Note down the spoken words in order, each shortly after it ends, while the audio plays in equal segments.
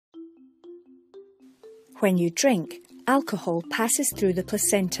When you drink, alcohol passes through the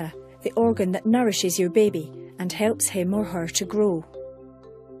placenta, the organ that nourishes your baby and helps him or her to grow.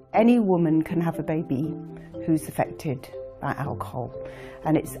 Any woman can have a baby who's affected by alcohol,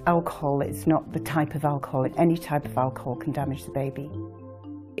 and it's alcohol, it's not the type of alcohol. Any type of alcohol can damage the baby.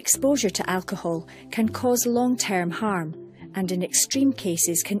 Exposure to alcohol can cause long-term harm, and in extreme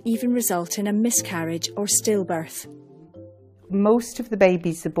cases can even result in a miscarriage or stillbirth. Most of the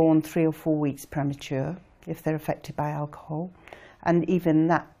babies are born 3 or 4 weeks premature if they're affected by alcohol, and even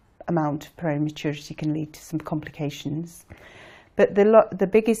that amount of prematurity can lead to some complications. But the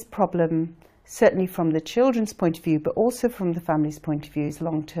biggest problem, certainly from the children's point of view, but also from the family's point of view, is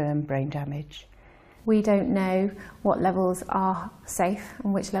long-term brain damage. We don't know what levels are safe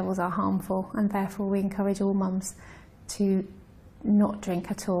and which levels are harmful, and therefore we encourage all mums to not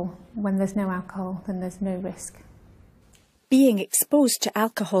drink at all. When there's no alcohol, then there's no risk. Being exposed to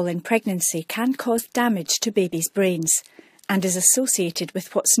alcohol in pregnancy can cause damage to babies' brains and is associated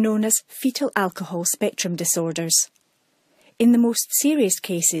with what's known as fetal alcohol spectrum disorders. In the most serious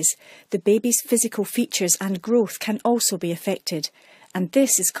cases, the baby's physical features and growth can also be affected, and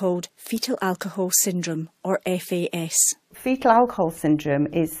this is called fetal alcohol syndrome, or FAS. Fetal alcohol syndrome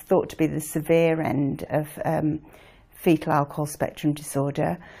is thought to be the severe end of fetal alcohol spectrum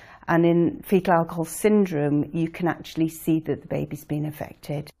disorder, and in fetal alcohol syndrome you can actually see that the baby's been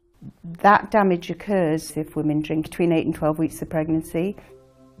affected. That damage occurs if women drink between 8 and 12 weeks of pregnancy.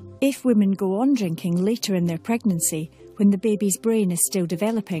 If women go on drinking later in their pregnancy, when the baby's brain is still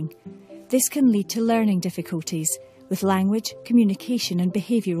developing, this can lead to learning difficulties with language, communication and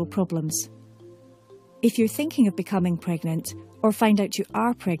behavioural problems. If you're thinking of becoming pregnant, or find out you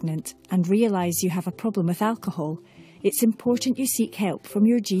are pregnant and realise you have a problem with alcohol, it's important you seek help from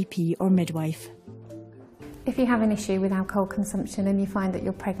your GP or midwife. If you have an issue with alcohol consumption and you find that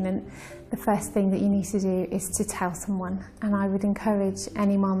you're pregnant, the first thing that you need to do is to tell someone. And I would encourage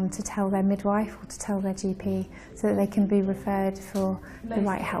any mum to tell their midwife or to tell their GP so that they can be referred for the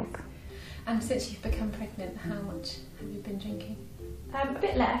right help. And since you've become pregnant, how much have you been drinking? A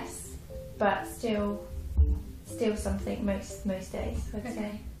bit less, but still something most days, I'd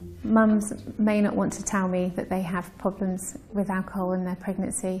say. Mums may not want to tell me that they have problems with alcohol in their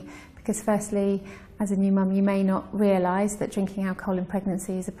pregnancy because firstly, as a new mum, you may not realise that drinking alcohol in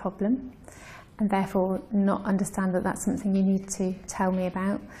pregnancy is a problem and therefore not understand that that's something you need to tell me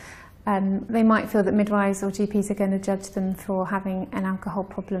about. They might feel that midwives or GPs are going to judge them for having an alcohol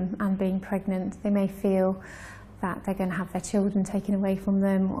problem and being pregnant. They may feel that they're going to have their children taken away from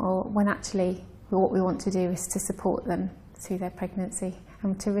them, or when actually what we want to do is to support them through their pregnancy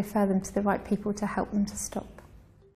and to refer them to the right people to help them to stop.